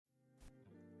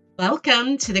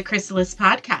Welcome to the Chrysalis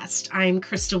Podcast. I'm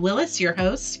Krista Willis, your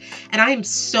host, and I'm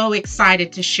so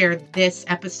excited to share this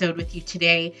episode with you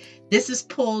today. This is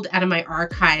pulled out of my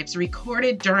archives,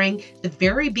 recorded during the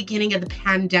very beginning of the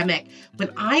pandemic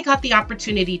when I got the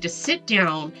opportunity to sit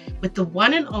down with the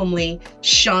one and only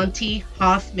Shanti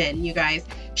Hoffman, you guys.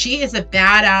 She is a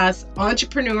badass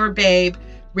entrepreneur babe,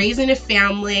 raising a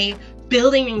family,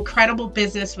 building an incredible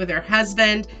business with her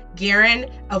husband, Garen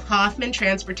of Hoffman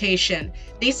Transportation.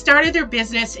 They started their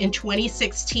business in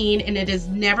 2016 and it has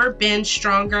never been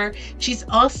stronger. She's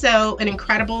also an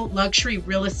incredible luxury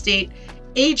real estate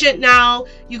agent now.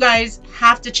 You guys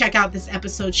have to check out this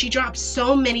episode. She drops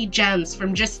so many gems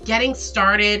from just getting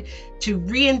started to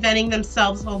reinventing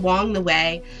themselves along the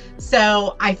way.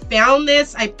 So I found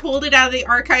this, I pulled it out of the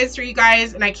archives for you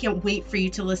guys, and I can't wait for you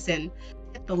to listen.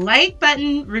 Hit the like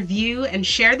button, review, and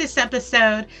share this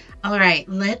episode. All right,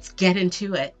 let's get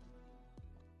into it.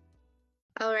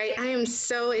 All right, I am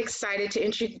so excited to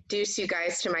introduce you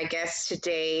guys to my guest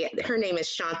today. Her name is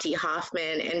Shanti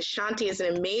Hoffman, and Shanti is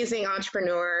an amazing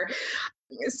entrepreneur.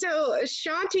 So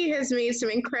Shanti has made some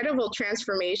incredible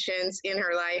transformations in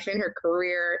her life, in her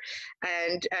career,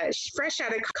 and fresh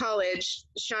out of college,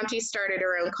 Shanti started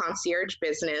her own concierge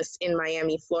business in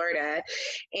Miami, Florida,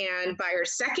 and by her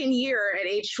second year at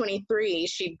age 23,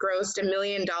 she grossed $1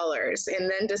 million and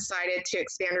then decided to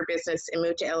expand her business and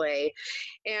move to LA.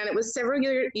 And it was several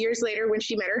years later when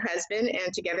she met her husband,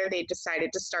 and together they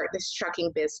decided to start this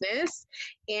trucking business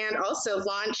and also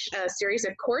launch a series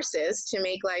of courses to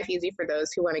make life easy for those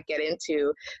who want to get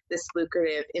into this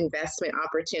lucrative investment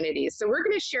opportunity. So we're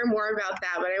going to share more about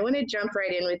that, but I want to jump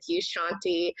right in with you,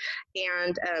 Shanti,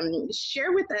 and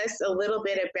share with us a little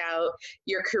bit about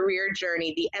your career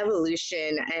journey, the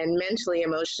evolution, and mentally,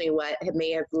 emotionally, what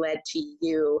may have led to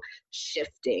you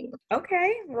shifting.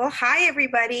 Okay. Well, hi,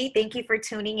 everybody. Thank you for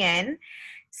tuning in.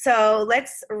 So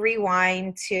let's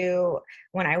rewind to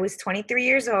when I was 23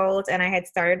 years old and I had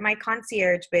started my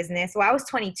concierge business. Well, I was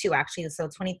 22 actually. So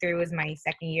 23 was my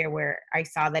second year where I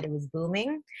saw that it was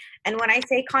booming. And when I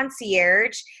say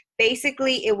concierge,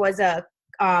 basically it was a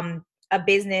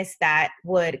business that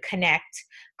would connect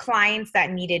clients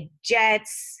that needed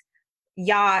jets,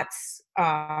 yachts,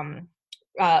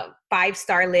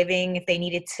 5-star living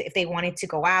if they wanted to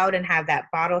go out and have that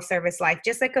bottle service life,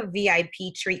 just like a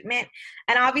VIP treatment.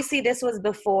 And obviously this was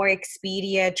before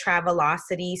Expedia,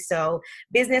 Travelocity, so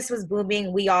business was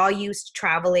booming. We all used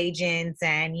travel agents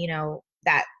and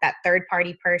that third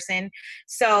party person.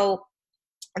 So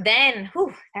then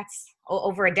that's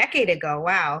over a decade ago.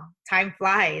 Wow, time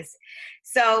flies.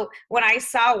 So when I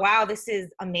saw, wow, this is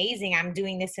amazing, I'm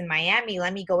doing this in Miami,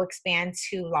 let me go expand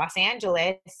to Los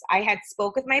Angeles, I had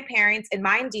spoke with my parents, and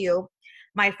mind you,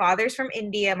 my father's from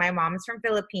India, my mom's from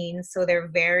Philippines, so they're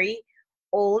very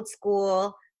old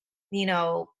school,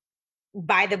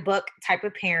 by the book type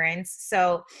of parents.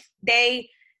 So they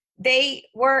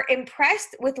were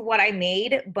impressed with what I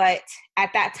made, but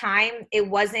at that time, it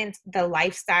wasn't the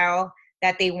lifestyle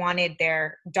that they wanted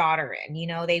their daughter in.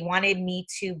 They wanted me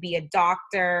to be a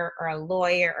doctor or a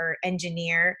lawyer or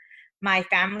engineer. My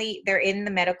family, they're in the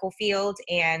medical field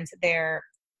and they're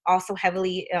also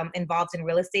heavily involved in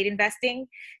real estate investing.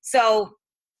 So,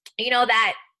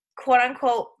 that quote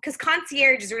unquote, because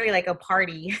concierge is really like a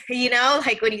party,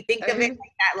 like when you think of it like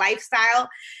that lifestyle.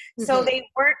 So they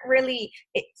weren't really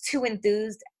too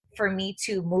enthused for me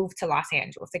to move to Los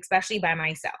Angeles, especially by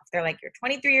myself. They're like, you're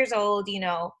 23 years old,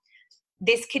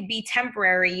 this could be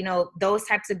temporary, those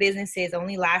types of businesses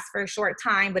only last for a short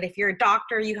time. But if you're a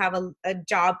doctor, you have a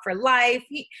job for life,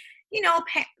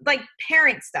 like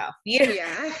parent stuff.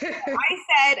 Yeah.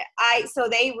 So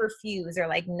they refuse. They're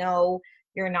like, no,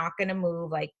 you're not going to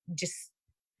move. Like, just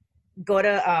go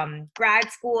to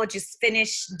grad school, just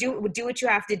finish, do what you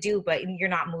have to do, but you're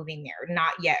not moving there,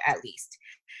 not yet at least.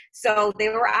 So they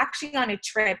were actually on a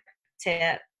trip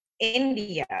to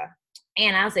India.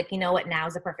 And I was like, you know what, now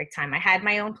is the perfect time. I had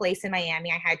my own place in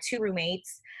Miami. I had 2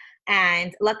 roommates.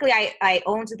 And luckily, I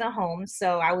owned the home.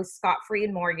 So I was scot-free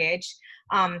in mortgage,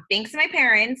 thanks to my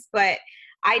parents. But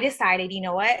I decided, you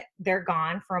know what, they're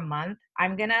gone for a month.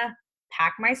 I'm going to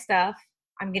pack my stuff.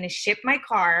 I'm going to ship my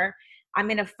car. I'm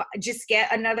going to just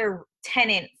get another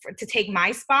tenant to take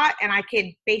my spot. And I could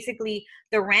basically,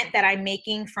 the rent that I'm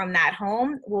making from that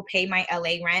home will pay my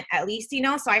LA rent at least,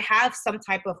 so I have some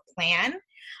type of plan.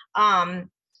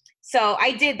 So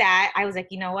I did that. I was like,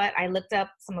 you know what? I looked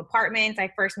up some apartments. I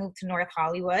first moved to North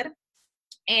Hollywood,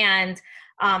 and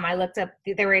I looked up,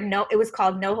 it was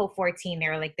called NoHo 14. They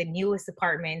were like the newest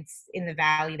apartments in the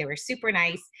valley. They were super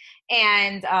nice.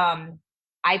 And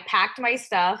I packed my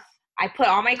stuff. I put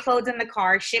all my clothes in the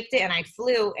car, shipped it, and I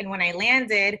flew. And when I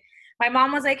landed, my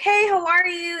mom was like, hey, how are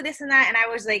you? This and that. And I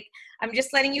was like, I'm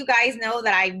just letting you guys know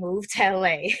that I moved to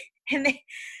LA. And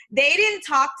they didn't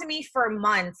talk to me for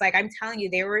months. Like, I'm telling you,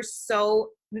 they were so,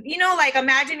 like,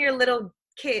 imagine your little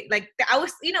kid. Like, I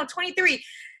was, 23.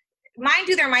 Mind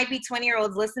you, there might be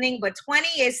 20-year-olds listening, but 20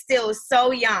 is still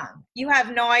so young. You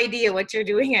have no idea what you're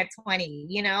doing at 20,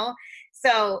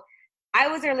 So I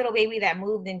was their little baby that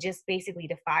moved and just basically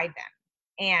defied them.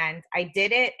 And I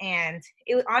did it. And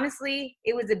it was honestly,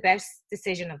 it was the best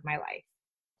decision of my life.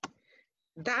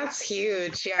 That's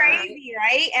huge. Yeah. Crazy,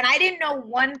 right? And I didn't know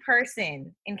one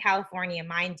person in California,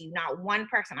 mind you, not one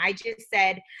person. I just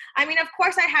said, I mean, of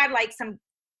course I had like some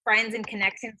friends and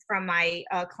connections from my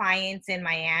clients in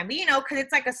Miami, because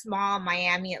it's like a small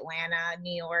Miami, Atlanta,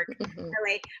 New York,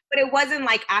 LA, but it wasn't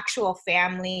like actual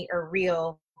family or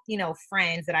real,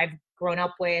 friends that I've grown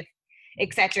up with,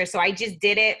 etc. So I just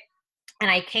did it,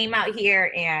 and I came out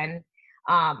here, and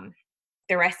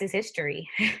the rest is history.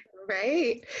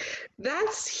 Right.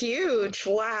 That's huge.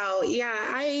 Wow. Yeah,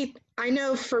 I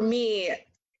know for me,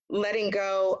 letting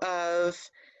go of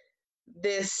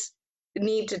this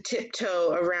need to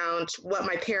tiptoe around what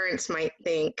my parents might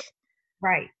think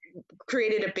Right.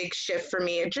 created a big shift for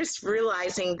me. And just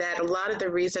realizing that a lot of the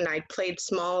reason I played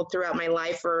small throughout my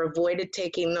life or avoided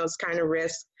taking those kind of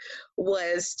risks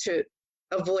was to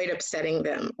avoid upsetting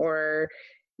them or,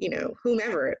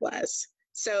 whomever it was.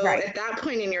 So Right. at that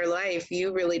point in your life,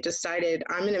 you really decided,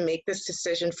 I'm going to make this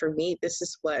decision for me. This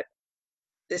is what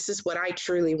I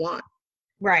truly want.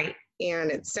 Right.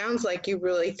 And it sounds like you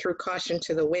really threw caution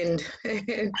to the wind.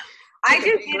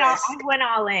 I went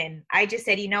all in. I just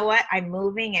said, you know what? I'm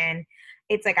moving, and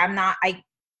it's like,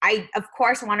 I of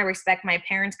course want to respect my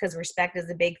parents, because respect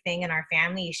is a big thing in our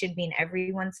family. You should be in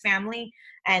everyone's family.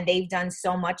 And they've done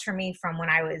so much for me from when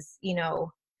I was,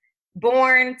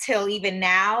 born till even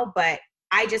now. But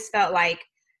I just felt like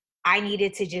I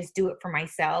needed to just do it for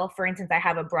myself. For instance, I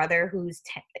have a brother who's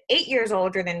 8 years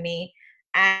older than me,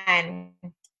 and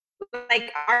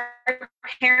like our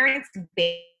parents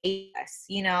bathed us,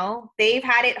 they've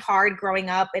had it hard growing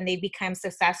up, and they've become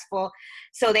successful.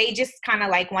 So they just kind of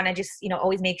like want to just,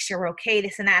 always make sure we're okay,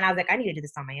 this and that. And I was like, I need to do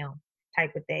this on my own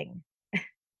type of thing.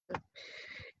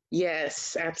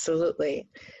 Yes, absolutely.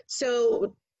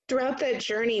 So throughout that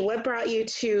journey, what brought you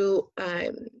to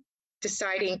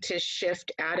deciding to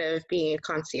shift out of being a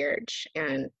concierge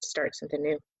and start something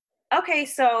new? Okay,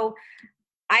 so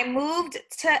I moved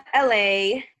to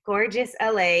LA, gorgeous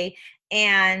LA,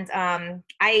 and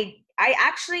I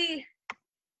actually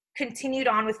continued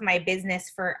on with my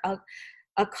business for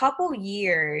a couple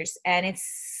years, and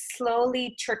it's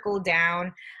slowly trickled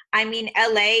down. I mean,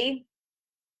 LA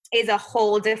is a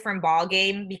whole different ball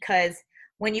game, because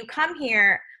when you come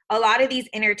here, a lot of these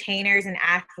entertainers and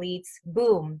athletes,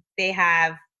 boom, they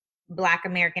have Black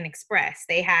American Express.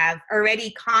 They have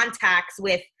already contacts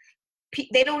with,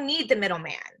 they don't need the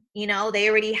middleman, they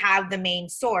already have the main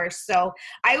source. So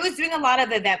I was doing a lot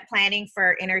of event planning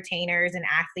for entertainers and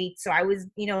athletes. So I was,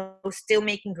 still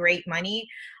making great money.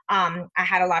 I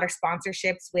had a lot of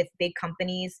sponsorships with big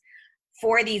companies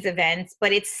for these events,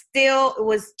 but it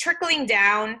was trickling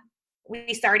down.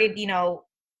 We started,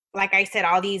 like I said,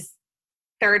 all these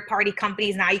third-party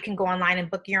companies. Now you can go online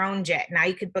and book your own jet. Now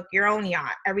you could book your own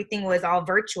yacht. Everything was all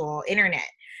virtual, internet.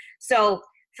 So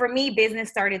for me, business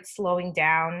started slowing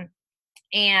down,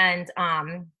 and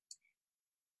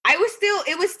it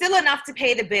was still enough to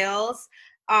pay the bills.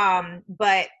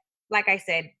 But like I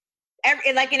said,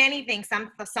 like in anything,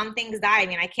 some things die. I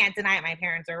mean, I can't deny it. My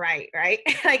parents are right?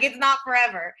 Like, it's not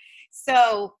forever.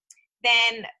 So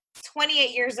then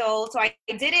 28 years old. So I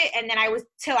did it. And then I was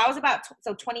about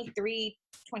 23,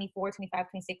 24, 25,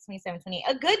 26, 27, 28,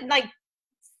 a good like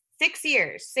 6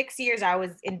 years I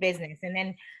was in business. And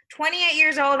then 28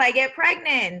 years old, I get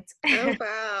pregnant. Oh,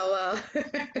 wow. Well,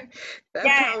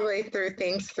 that probably threw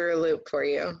things through a loop for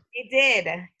you. It did.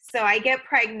 So I get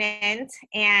pregnant,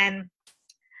 and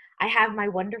I have my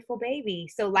wonderful baby.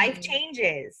 So life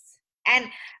changes. And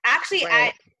actually,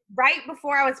 right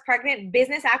before I was pregnant,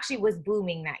 business actually was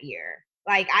booming that year.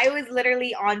 Like, I was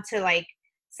literally on to like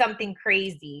something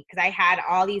crazy, because I had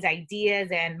all these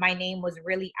ideas, and my name was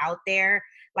really out there,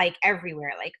 like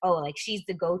everywhere. Like, oh, like she's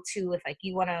the go-to if like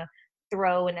you want to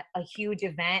throw in a huge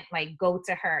event, like go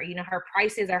to her. Her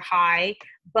prices are high,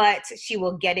 but she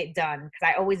will get it done, because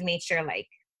I always made sure like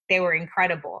they were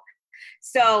incredible.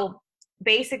 So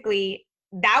basically,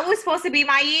 that was supposed to be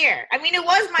my year. I mean, it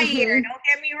was my year, don't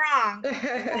get me wrong.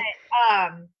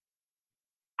 But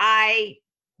I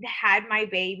had my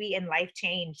baby, and life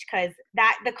changed, because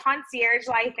the concierge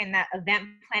life and that event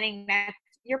planning, that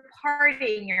you're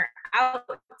partying, you're out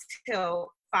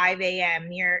till 5 a.m.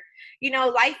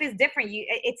 Life is different.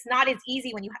 It's not as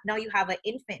easy when you know you have an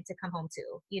infant to come home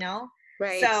to.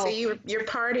 Right. So you're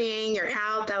partying, you're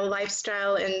out, that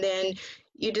lifestyle, and then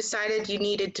you decided you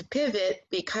needed to pivot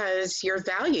because your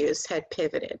values had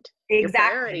pivoted. Exactly. Your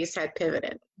priorities had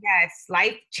pivoted. Yes.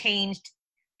 Life changed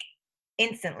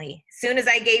instantly. As soon as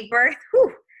I gave birth,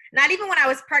 not even when I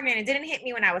was pregnant. It didn't hit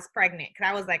me when I was pregnant because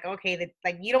I was like, okay,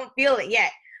 you don't feel it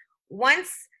yet. Once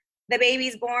the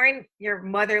baby's born, your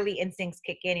motherly instincts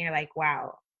kick in and you're like,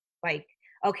 wow, like,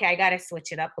 okay, I got to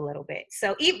switch it up a little bit.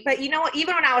 So, but you know what,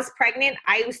 even when I was pregnant,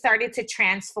 I started to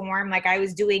transform. Like I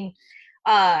was doing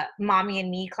mommy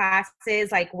and me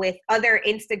classes, like with other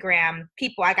Instagram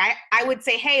people. Like I would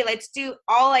say, hey, let's do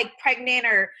all like pregnant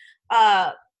or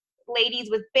ladies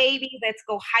with babies. Let's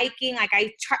go hiking. Like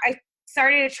I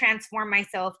started to transform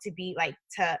myself to be like,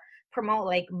 to promote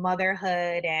like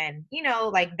motherhood and,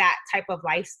 like that type of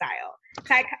lifestyle.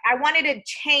 I wanted to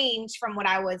change from what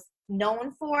I was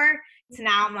known for to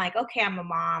now I'm like, okay, I'm a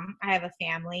mom, I have a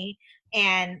family,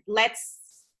 and let's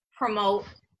promote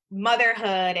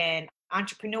motherhood and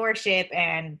entrepreneurship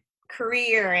and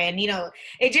career. And,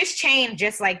 it just changed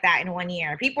just like that in 1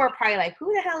 year. People are probably like,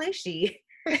 who the hell is she?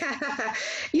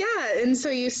 Yeah. And so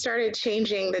you started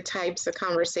changing the types of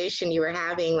conversation you were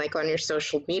having, like on your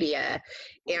social media,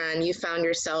 and you found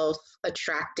yourself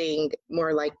attracting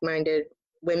more like-minded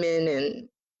women and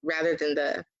rather than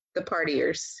the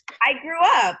partiers. I grew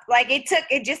up like it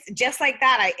just like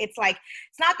that. It's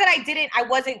not that I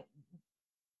wasn't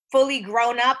fully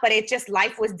grown up, but it just,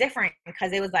 life was different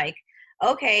because it was like,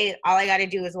 okay, all I got to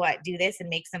do is do this and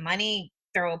make some money,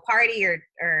 throw a party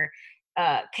or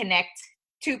connect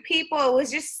to people. It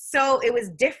was just it was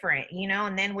different,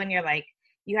 and then when you're like,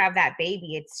 you have that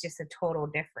baby, it's just a total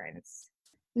difference.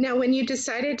 Now, when you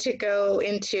decided to go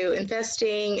into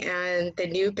investing and the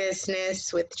new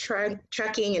business with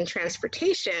trucking and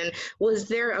transportation, was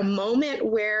there a moment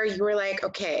where you were like,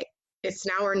 okay, it's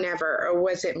now or never, or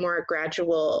was it more a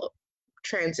gradual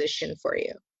transition for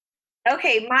you?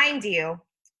 Okay, mind you,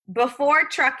 before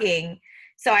trucking,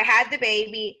 so I had the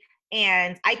baby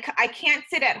and I can't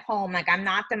sit at home. Like I'm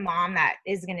not the mom that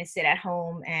is going to sit at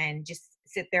home and just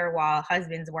sit there while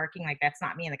husband's working. Like that's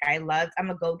not me. Like I'm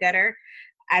a go-getter,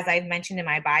 as I've mentioned in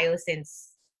my bio,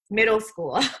 since middle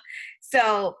school.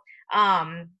 So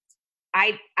I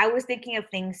was thinking of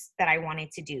things that I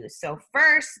wanted to do. So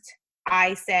first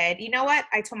I said, you know what?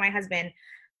 I told my husband,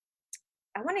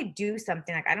 I want to do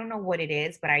something. Like, I don't know what it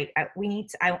is, but I need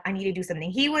to do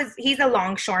something. He's a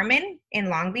longshoreman in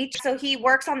Long Beach. So he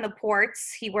works on the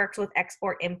ports. He works with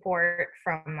export import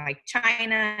from like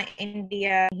China,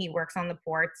 India. He works on the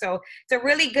port. So it's a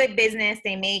really good business.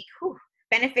 They make,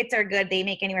 benefits are good. They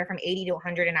make anywhere from 80 to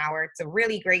 100 an hour. It's a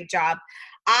really great job.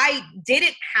 I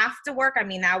didn't have to work. I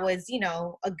mean, that was,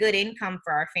 a good income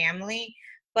for our family,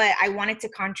 but I wanted to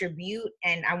contribute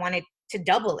and I wanted to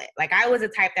double it. Like I was a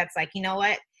type that's like, you know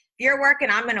what, if you're working,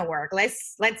 I'm going to work.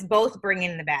 Let's both bring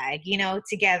in the bag,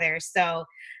 together. So,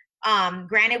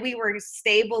 granted we were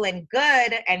stable and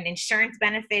good and insurance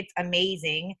benefits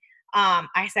amazing.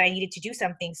 I said I needed to do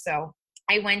something. So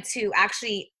I went to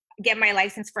actually get my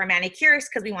license for a manicurist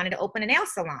because we wanted to open a nail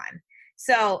salon.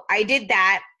 So I did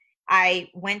that. I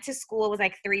went to school. It was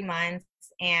like 3 months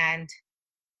and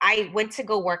I went to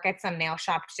go work at some nail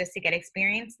shops just to get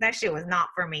experience. That shit was not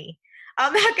for me.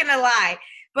 I'm not going to lie.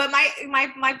 But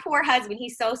my poor husband,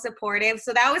 he's so supportive.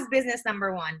 So that was business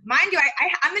number one. Mind you,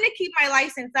 I'm going to keep my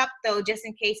license up, though, just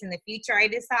in case in the future I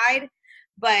decide.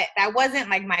 But that wasn't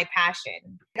like my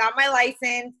passion. Got my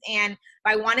license, and if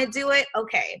I want to do it,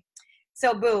 okay.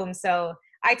 So boom. So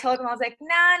I told him, I was like,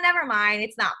 nah, never mind.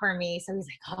 It's not for me. So he's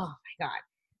like, oh, my God.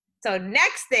 So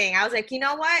next thing, I was like, you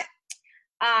know what?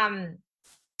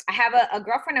 I have a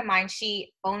girlfriend of mine.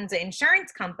 She owns an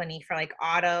insurance company for like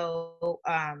auto,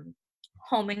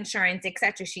 home insurance,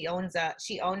 etc. She owned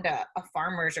a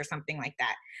Farmers or something like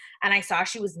that. And I saw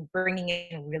she was bringing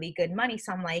in really good money.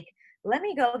 So I'm like, let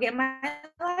me go get my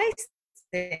license.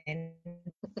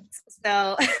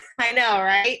 So I know,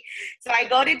 right? So I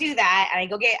go to do that, and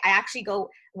I actually go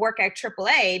work at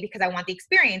AAA because I want the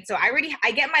experience. So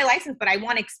I get my license, but I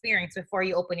want experience before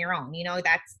you open your own.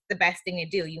 That's the best thing to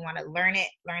do. You want to learn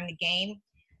the game.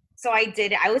 So I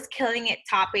did it. I was killing it,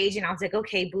 top agent. I was like,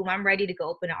 okay, boom, I'm ready to go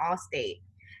open an Allstate.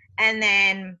 And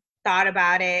then thought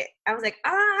about it. I was like,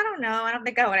 I don't know. I don't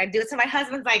think I want to do it. So my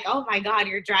husband's like, oh my God,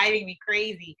 you're driving me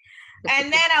crazy.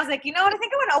 And then I was like, you know what? I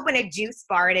think I want to open a juice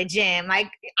bar at a gym. Like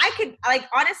I could, like,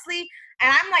 honestly,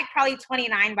 and I'm like probably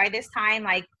 29 by this time,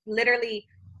 like literally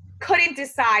couldn't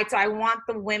decide. So I want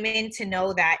the women to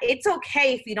know that it's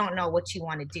okay if you don't know what you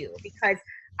want to do, because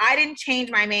I didn't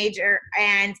change my major,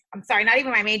 and I'm sorry, not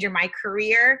even my major, my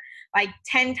career, like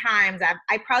 10 times.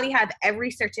 I probably have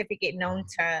every certificate known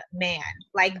to man.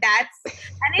 Like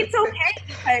and it's okay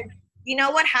because you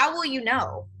know what? How will you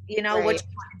know? You know what Right.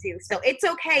 you want to do. So it's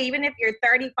okay, even if you're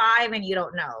 35 and you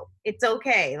don't know. It's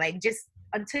okay. Like just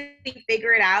until you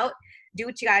figure it out, do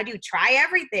what you gotta do. Try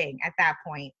everything at that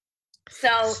point.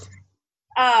 So,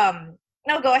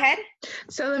 no, go ahead.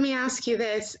 So let me ask you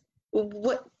this.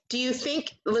 What do you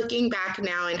think, looking back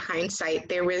now in hindsight,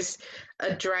 there was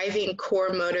a driving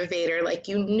core motivator? Like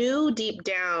you knew deep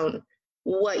down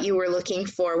what you were looking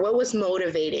for. What was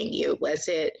motivating you? Was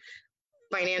it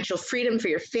financial freedom for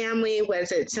your family?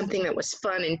 Was it something that was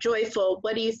fun and joyful?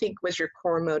 What do you think was your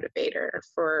core motivator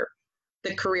for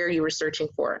the career you were searching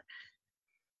for?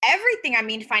 Everything. I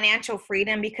mean, financial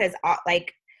freedom, because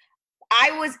like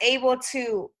I was able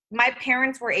to, my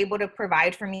parents were able to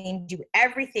provide for me and do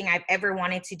everything I've ever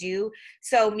wanted to do.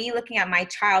 So me looking at my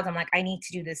child, I'm like, I need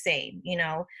to do the same. You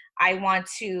know, I want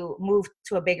to move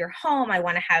to a bigger home. I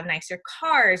want to have nicer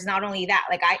cars. Not only that,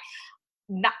 like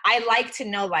I like to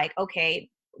know, like, okay,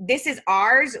 this is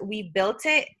ours. We built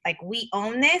it. Like we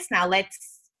own this. Now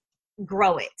let's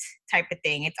grow it type of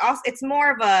thing. It's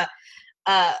more of a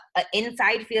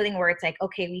inside feeling where it's like,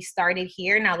 okay, we started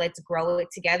here. Now let's grow it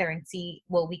together and see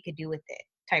what we could do with it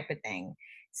type of thing.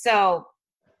 So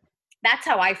that's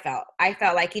how I felt. I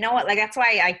felt like, you know what, like, that's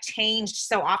why I changed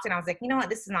so often. I was like, you know what,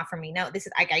 this is not for me. No, this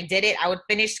is like, I did it. I would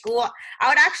finish school. I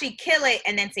would actually kill it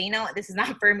and then say, you know what, this is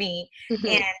not for me.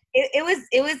 And it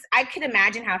was, I could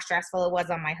imagine how stressful it was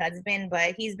on my husband,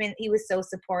 but he was so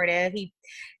supportive. He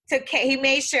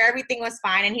made sure everything was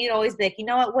fine. And he'd always be like, you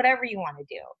know what, whatever you want to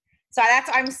do. So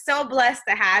I'm so blessed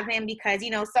to have him, because, you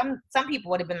know, some people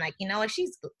would have been like, you know what,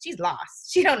 she's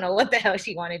lost. She don't know what the hell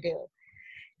she want to do.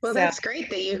 Well, So that's great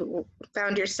that you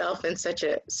found yourself in such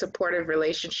a supportive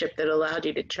relationship that allowed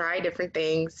you to try different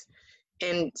things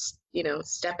and, you know,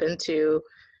 step into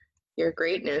your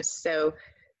greatness. So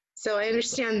I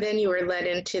understand then you were led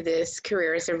into this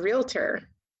career as a realtor.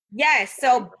 yes.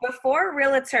 So before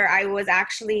realtor, I was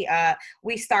actually,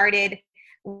 we decided,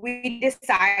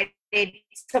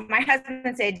 so my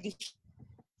husband said,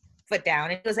 foot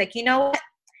down. And it was like, you know what?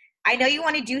 I know you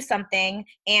want to do something,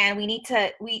 and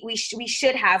we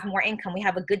should have more income. We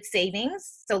have a good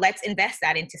savings, so let's invest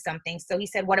that into something. So he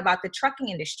said, what about the trucking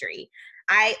industry?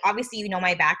 Obviously, you know,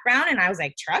 my background, and I was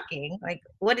like, trucking? Like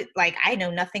what? Like I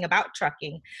know nothing about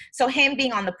trucking. So him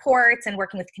being on the ports and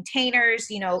working with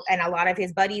containers, you know, and a lot of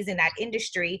his buddies in that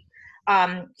industry,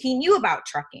 he knew about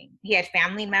trucking. He had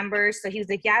family members. So he was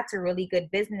like, yeah, it's a really good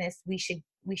business. We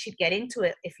should get into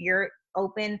it. If you're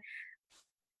open,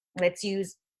 let's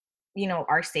use, you know,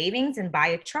 our savings and buy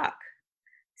a truck.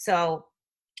 So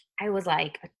I was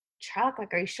like, a truck?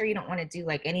 Like, are you sure you don't want to do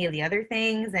like any of the other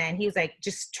things? And he was like,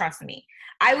 just trust me.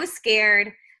 I was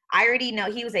scared. I already know.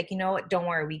 He was like, you know what? Don't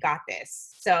worry. We got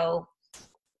this. So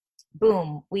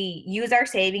boom, we use our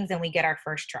savings and we get our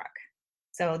first truck.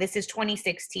 So this is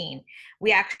 2016.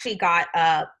 We actually got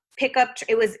a pickup.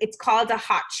 It's called a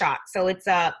hot shot. So it's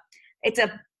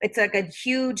like a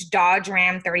huge Dodge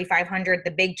Ram 3500,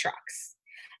 the big trucks.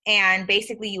 And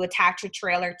basically you attach a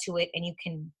trailer to it, and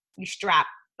you strap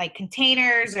like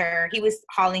containers, or he was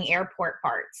hauling airport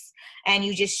parts, and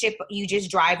you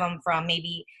just drive them from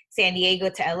maybe San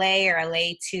Diego to LA, or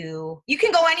LA to, you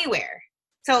can go anywhere.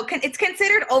 So it's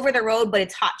considered over the road, but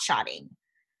it's hot shotting.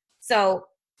 So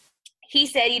he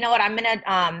said, you know what, I'm going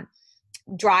to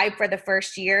drive for the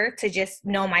first year to just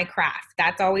know my craft.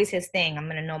 That's always his thing. I'm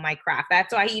going to know my craft.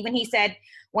 That's why he said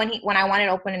when I wanted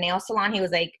to open a nail salon, he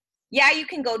was like, yeah, you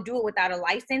can go do it without a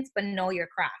license, but know your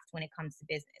craft when it comes to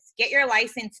business. Get your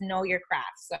license, know your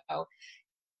craft.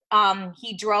 So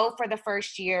he drove for the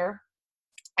first year,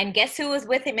 and guess who was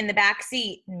with him in the back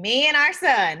seat? Me and our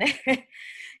son.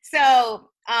 So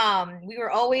we were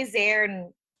always there,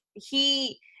 and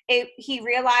he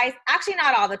realized, actually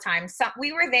not all the time,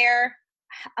 we were there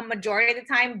a majority of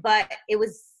the time, but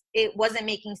it wasn't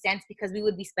making sense because we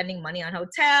would be spending money on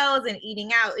hotels and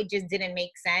eating out. It just didn't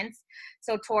make sense.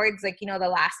 So towards, like, you know, the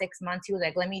last 6 months, he was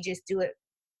like, let me just do it,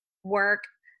 work.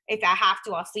 If I have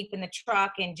to, I'll sleep in the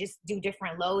truck and just do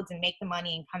different loads and make the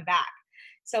money and come back.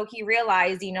 So he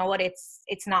realized, you know what,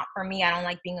 it's not for me. I don't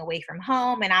like being away from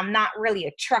home, and I'm not really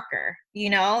a trucker, you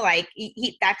know, like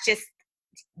that's just,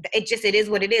 it is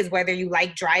what it is, whether you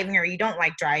like driving or you don't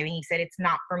like driving. He said, it's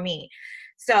not for me.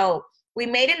 So we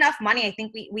made enough money. I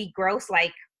think we grossed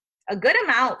like a good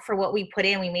amount for what we put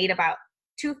in. We made about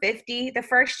 $250 the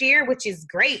first year, which is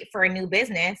great for a new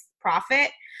business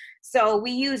profit. So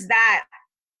we used that,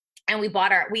 and we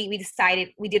bought we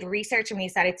did research, and we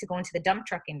decided to go into the dump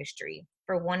truck industry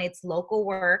For one, it's local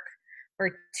work.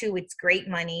 For two, it's great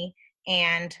money.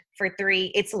 And for three,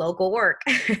 it's local work.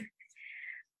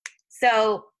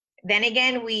 So then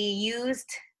again, with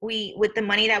the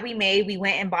money that we made, we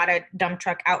went and bought a dump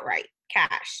truck outright,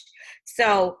 cash.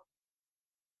 So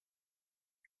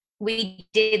we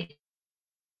did,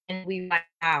 and we were like,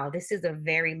 wow, this is a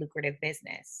very lucrative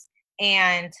business.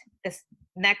 And this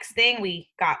next thing, we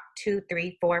got 2,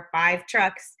 3, 4, 5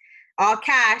 trucks, all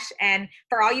cash. And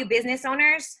for all you business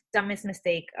owners, dumbest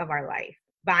mistake of our life,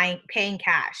 paying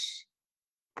cash.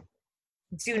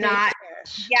 Do not,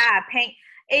 paying.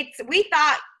 We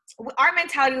thought, our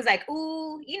mentality was like,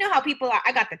 ooh, you know how people are,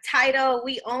 I got the title,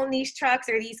 we own these trucks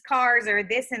or these cars or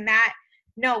this and that.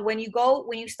 No, when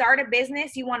you start a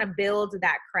business, you want to build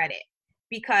that credit,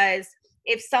 because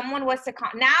if someone was to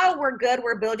now we're good,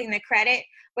 we're building the credit.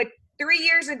 But 3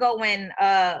 years ago, when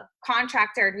a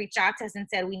contractor had reached out to us and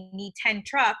said, we need 10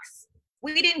 trucks,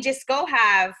 we didn't just go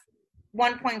have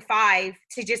 1.5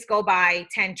 to just go buy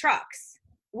 10 trucks.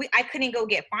 I couldn't go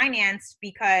get financed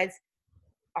because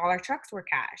all our trucks were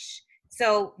cash.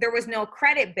 So there was no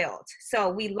credit built. So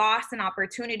we lost an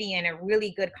opportunity and a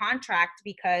really good contract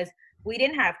because we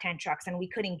didn't have 10 trucks and we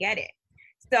couldn't get it.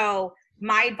 So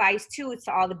my advice too is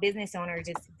to all the business owners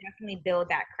is to definitely build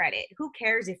that credit. Who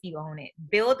cares if you own it?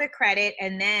 Build the credit,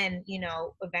 and then,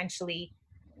 eventually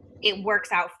it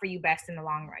works out for you best in the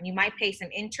long run. You might pay some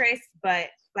interest, but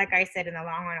like I said, in the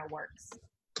long run, it works.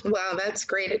 Wow, that's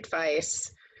great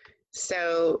advice.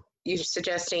 So you're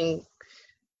suggesting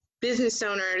business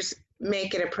owners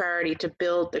make it a priority to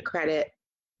build the credit.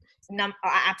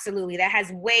 Absolutely. That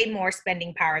has way more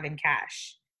spending power than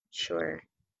cash. Sure.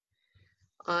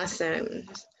 Awesome.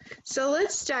 So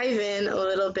let's dive in a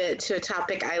little bit to a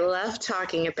topic I love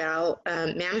talking about,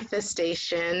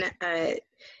 manifestation. Have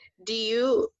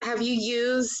you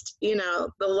used,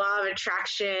 the law of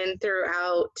attraction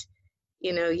throughout,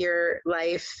 your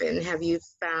life, and have you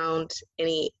found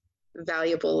any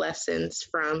valuable lessons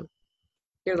from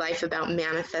your life about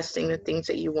manifesting the things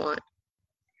that you want?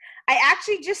 I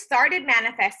actually just started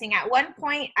manifesting. At one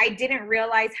point, I didn't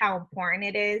realize how important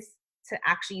it is to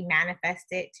actually manifest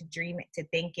it, to dream it, to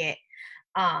think it.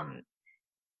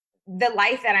 The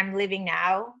life that I'm living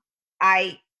now,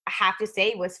 I have to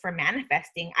say, was for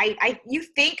manifesting. You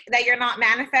think that you're not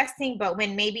manifesting, but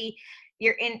when maybe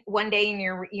you're in one day and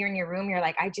you're in your room, you're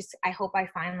like, I hope I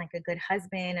find like a good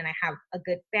husband and I have a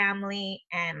good family,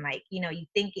 and like, you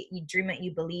think it, you dream it,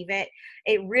 you believe it.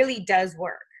 It really does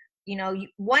work.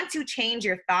 Once you change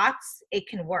your thoughts, it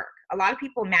can work. A lot of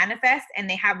people manifest and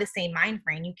they have the same mind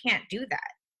frame. You can't do that,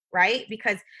 right?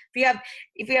 Because if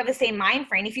you have the same mind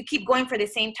frame, if you keep going for the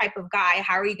same type of guy,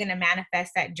 how are you going to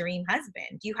manifest that dream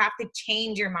husband? You have to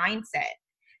change your mindset,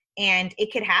 and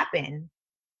it could happen,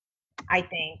 I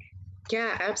think.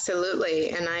 Yeah, absolutely.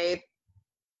 And I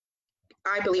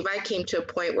believe I came to a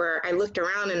point where I looked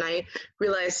around and I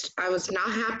realized I was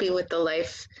not happy with the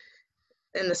life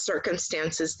and the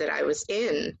circumstances that I was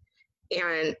in.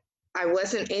 And I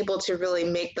wasn't able to really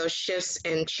make those shifts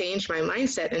and change my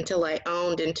mindset until I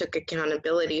owned and took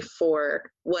accountability for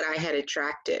what I had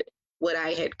attracted, what I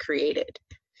had created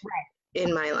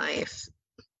in my life.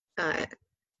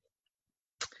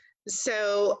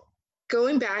 So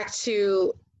going back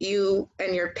to you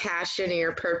and your passion and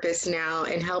your purpose now,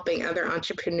 and helping other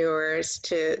entrepreneurs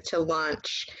to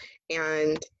launch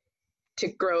and to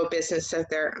grow a business of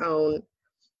their own,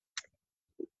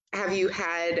 have you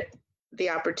had the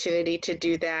opportunity to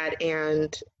do that?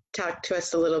 And talk to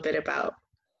us a little bit about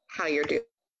how you're doing.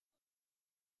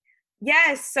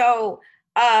 Yes. So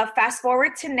fast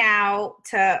forward to now,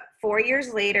 to 4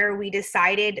 years later, we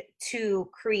decided to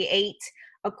create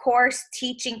a course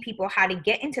teaching people how to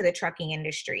get into the trucking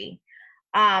industry.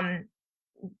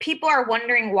 People are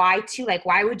wondering why too, like,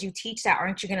 why would you teach that?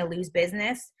 Aren't you going to lose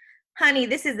business? Honey,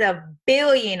 this is a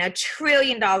 $1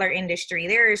 trillion industry.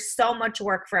 There is so much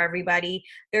work for everybody.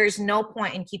 There's no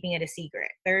point in keeping it a secret.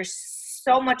 There's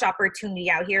so much opportunity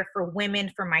out here for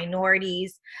women, for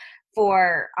minorities,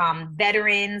 for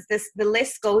veterans. The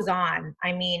list goes on.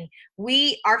 I mean,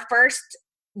 our first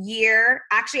year,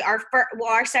 actually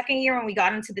our second year when we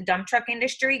got into the dump truck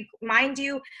industry, mind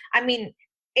you, I mean,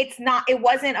 it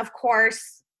wasn't, of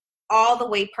course, all the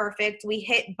way perfect. We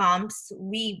hit bumps.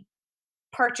 We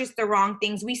purchased the wrong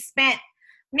things. We spent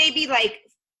maybe like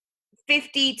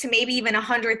 50 to maybe even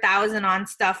 100,000 on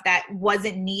stuff that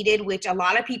wasn't needed, which a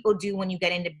lot of people do when you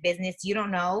get into business. You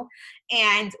don't know.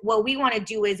 And what we want to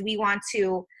do is we want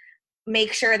to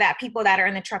make sure that people that are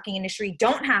in the trucking industry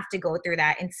don't have to go through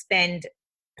that and spend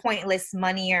pointless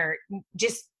money or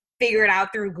just figure it out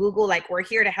through Google. Like, we're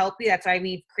here to help you. That's why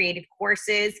we've created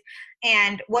courses.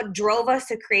 And what drove us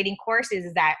to creating courses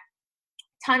is that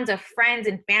tons of friends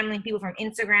and family and people from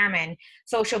Instagram and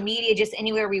social media, just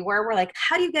anywhere we were like,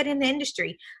 how do you get in the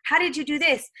industry? How did you do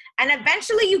this? And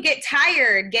eventually you get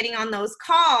tired getting on those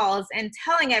calls and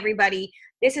telling everybody,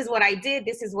 this is what I did.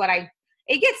 This is what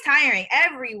it gets tiring.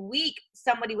 Every week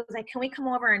somebody was like, can we come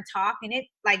over and talk? And it,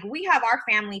 like, we have our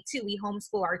family too. We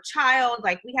homeschool our child.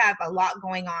 Like, we have a lot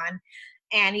going on.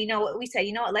 And you know what we said,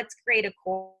 you know what, let's create a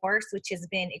course, which has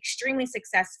been extremely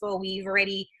successful. We've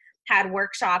already had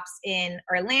workshops in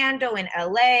Orlando and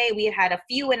LA. We had a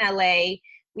few in LA.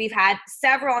 We've had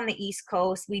several on the East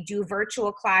Coast. We do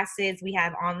virtual classes. We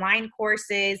have online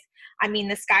courses. I mean,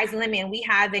 the sky's the limit. And we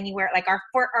have anywhere, like our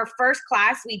first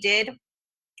class we did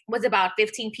was about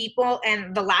 15 people.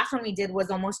 And the last one we did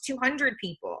was almost 200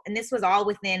 people. And this was all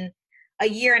within a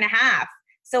year and a half.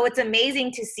 So it's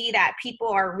amazing to see that people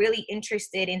are really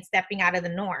interested in stepping out of the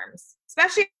norms,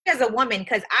 especially as a woman,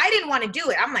 because I didn't want to do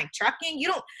it. I'm like, trucking?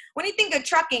 When you think of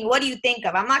trucking, what do you think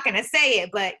of? I'm not going to say it,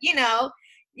 but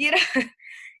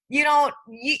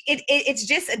it's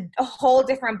just a whole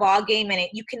different ball game, and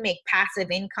you can make passive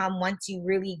income once you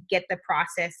really get the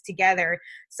process together.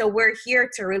 So we're here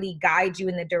to really guide you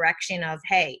in the direction of,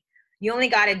 hey, you only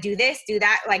got to do this, do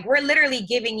that. Like, we're literally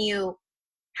giving you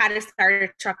how to start a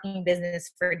trucking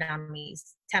business for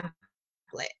dummies template.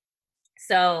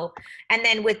 So, and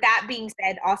then with that being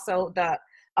said, also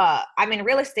I'm in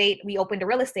real estate. We opened a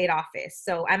real estate office.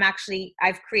 So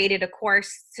I've created a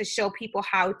course to show people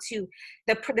how to,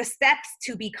 the steps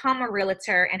to become a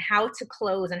realtor and how to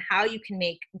close and how you can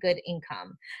make good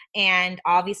income. And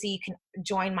obviously you can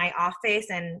join my office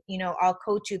and, I'll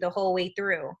coach you the whole way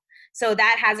through. So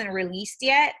that hasn't released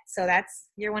yet. So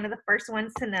you're one of the first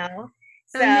ones to know.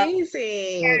 So,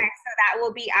 amazing. Yeah, so that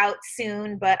will be out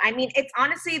soon. But I mean, it's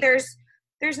honestly, there's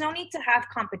no need to have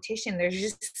competition. There's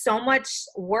just so much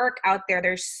work out there.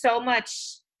 There's so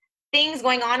much things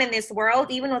going on in this world,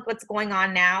 even with what's going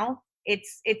on now.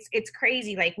 It's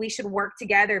crazy. Like, we should work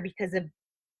together, because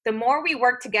the more we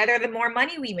work together, the more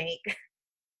money we make.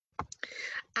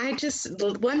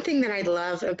 One thing that I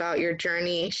love about your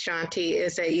journey, Shanti,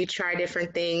 is that you try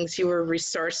different things. You were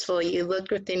resourceful. You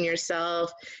looked within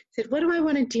yourself, said, what do I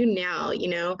want to do now?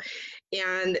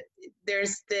 And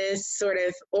there's this sort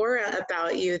of aura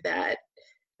about you that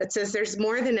says there's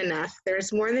more than enough.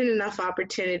 There's more than enough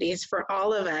opportunities for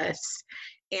all of us.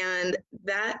 And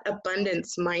that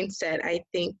abundance mindset, I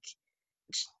think,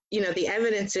 the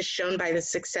evidence is shown by the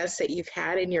success that you've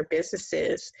had in your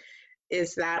businesses,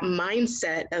 is that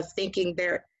mindset of thinking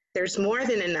there's more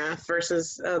than enough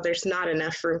versus, oh, there's not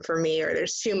enough room for me, or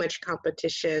there's too much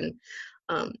competition,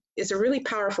 is a really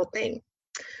powerful thing.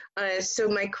 So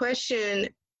my question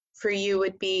for you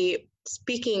would be,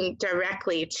 speaking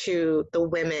directly to the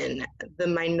women, the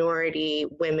minority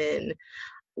women,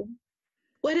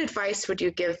 what advice would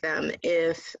you give them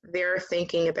if they're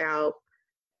thinking about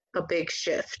a big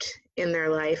shift in their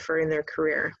life or in their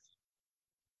career?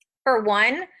 For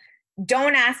one,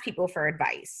 don't ask people for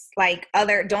advice.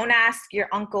 Don't ask your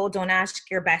uncle, don't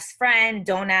ask your best friend,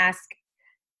 don't ask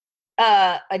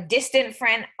a distant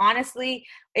friend. Honestly,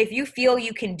 if you feel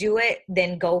you can do it,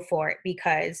 then go for it,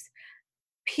 because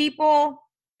people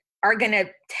are going to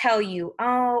tell you,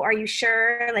 oh, are you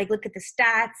sure? Like, look at the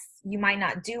stats. You might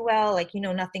not do well. Like, you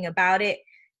know nothing about it.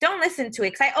 Don't listen to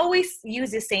it. Because I always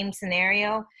use the same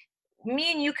scenario.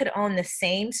 Me and you could own the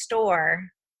same store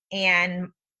and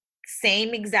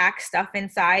same exact stuff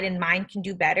inside, and mine can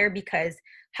do better because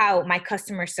how my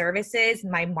customer service is,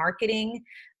 my marketing,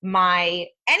 my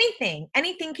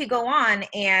anything could go on,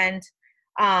 and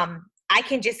I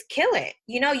can just kill it.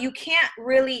 You can't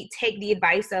really take the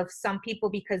advice of some people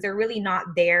because they're really not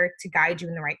there to guide you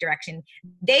in the right direction.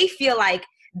 They feel like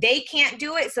they can't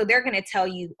do it, so they're going to tell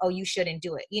you, oh, you shouldn't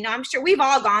do it. I'm sure we've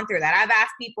all gone through that. I've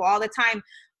asked people all the time,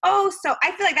 oh, so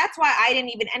I feel like that's why I didn't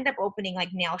even end up opening like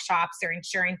nail shops or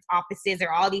insurance offices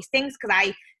or all these things, because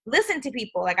I listened to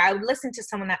people. Like, I would listen to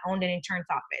someone that owned an insurance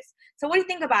office. So what do you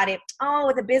think about it?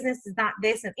 Oh, the business is not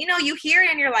this. And, you hear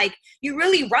it and you're like, you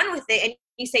really run with it and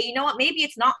you say, you know what, maybe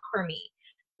it's not for me.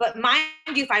 But mind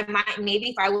you, if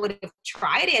I would have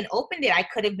tried it and opened it, I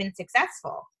could have been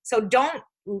successful. So don't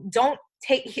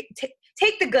take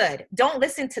the good. Don't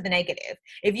listen to the negative.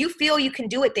 If you feel you can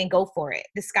do it, then go for it.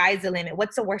 The sky's the limit.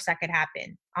 What's the worst that could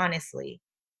happen? Honestly,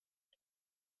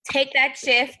 take that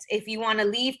shift. If you want to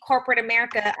leave corporate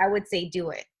America, I would say do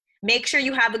it. Make sure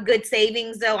you have a good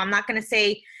savings, though. I'm not going to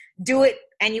say do it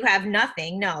and you have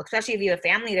nothing. No, especially if you have a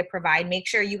family to provide. Make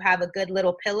sure you have a good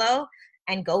little pillow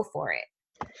and go for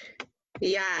it.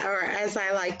 Yeah, or as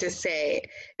I like to say,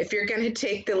 if you're going to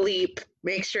take the leap,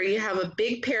 make sure you have a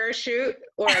big parachute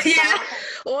or a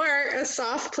Yeah.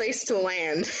 soft place to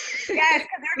land. Yes, because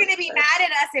they're going to be mad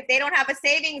at us if they don't have a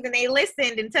savings and they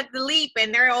listened and took the leap,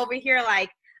 and they're over here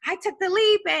like, I took the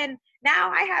leap and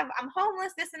now I'm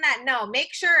homeless, this and that. No,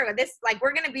 make sure this, like,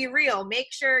 we're going to be real. Make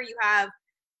sure you have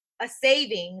a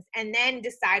savings and then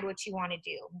decide what you want to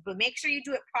do. But make sure you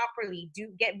do it properly.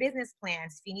 Get business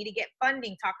plans. If you need to get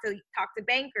funding, talk to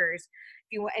bankers.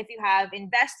 If you have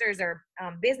investors or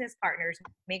business partners,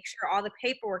 make sure all the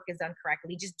paperwork is done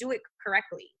correctly. Just do it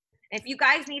correctly. And if you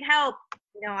guys need help,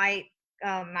 you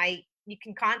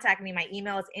can contact me. My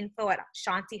email is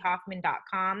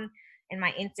info@shantihoffman.com. And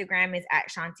my Instagram is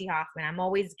 @ShantiHoffman. I'm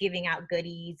always giving out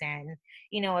goodies and,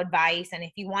 advice. And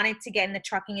if you wanted to get in the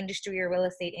trucking industry or real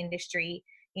estate industry,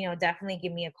 definitely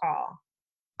give me a call.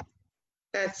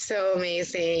 That's so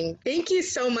amazing. Thank you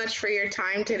so much for your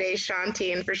time today,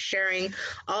 Shanti, and for sharing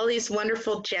all these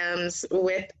wonderful gems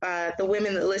with the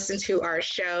women that listen to our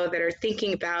show that are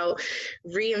thinking about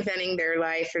reinventing their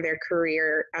life or their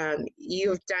career.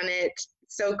 You've done it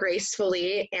so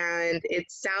gracefully, and it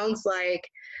sounds like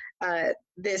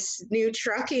this new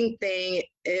trucking thing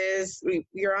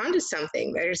you're onto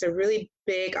something. There's a really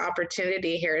big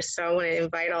opportunity here. So I want to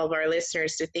invite all of our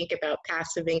listeners to think about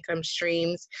passive income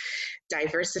streams,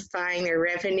 diversifying their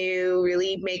revenue,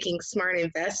 really making smart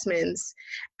investments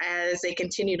as they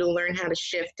continue to learn how to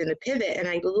shift and to pivot. And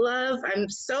I'm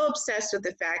so obsessed with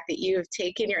the fact that you have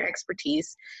taken your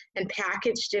expertise and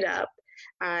packaged it up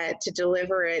to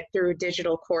deliver it through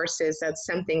digital courses. That's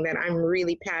something that I'm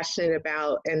really passionate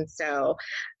about. And so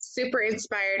super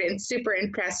inspired and super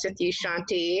impressed with you,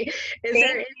 Shanti.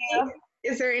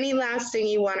 Is there any last thing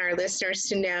you want our listeners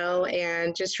to know?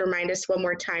 And just remind us one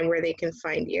more time where they can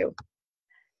find you.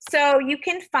 So you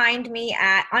can find me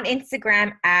on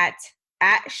Instagram at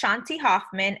Shanti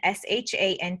Hoffman,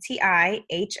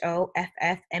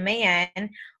 ShantiHoffman,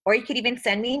 or you could even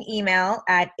send me an email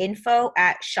at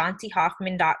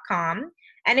info@shantihoffman.com.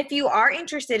 And if you are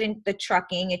interested in the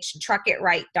trucking, it's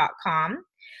truckitright.com.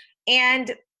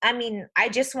 And I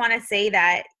just want to say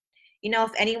that,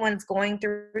 if anyone's going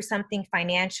through something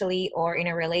financially or in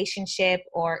a relationship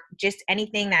or just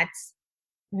anything that's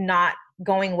not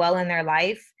going well in their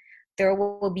life, there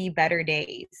will be better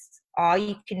days. All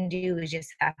you can do is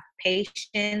just have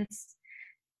patience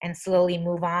and slowly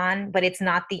move on, but it's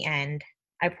not the end.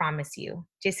 I promise you.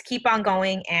 Just keep on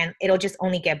going and it'll just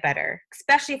only get better.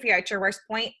 Especially if you're at your worst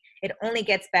point, it only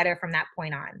gets better from that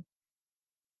point on.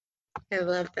 I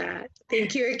love that.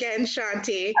 Thank you again,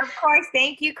 Shanti. Of course.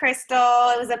 Thank you, Crystal.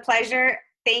 It was a pleasure.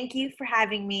 Thank you for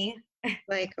having me.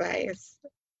 Likewise.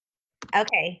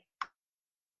 Okay.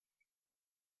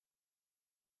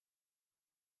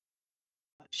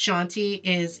 Shanti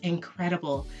is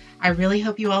incredible. I really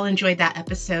hope you all enjoyed that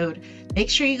episode. Make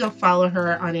sure you go follow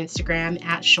her on Instagram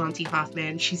at Shanti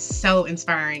Hoffman. She's so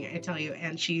inspiring, I tell you,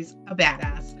 and she's a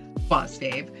badass boss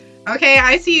babe. Okay,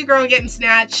 I see you, girl, getting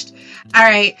snatched. All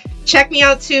right, check me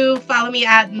out too. Follow me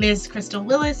at Ms. Crystal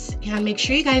Willis, and make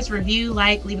sure you guys review,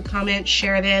 leave a comment,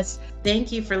 share this.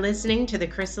 Thank you for listening to the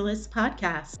Chrysalis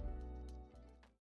Podcast.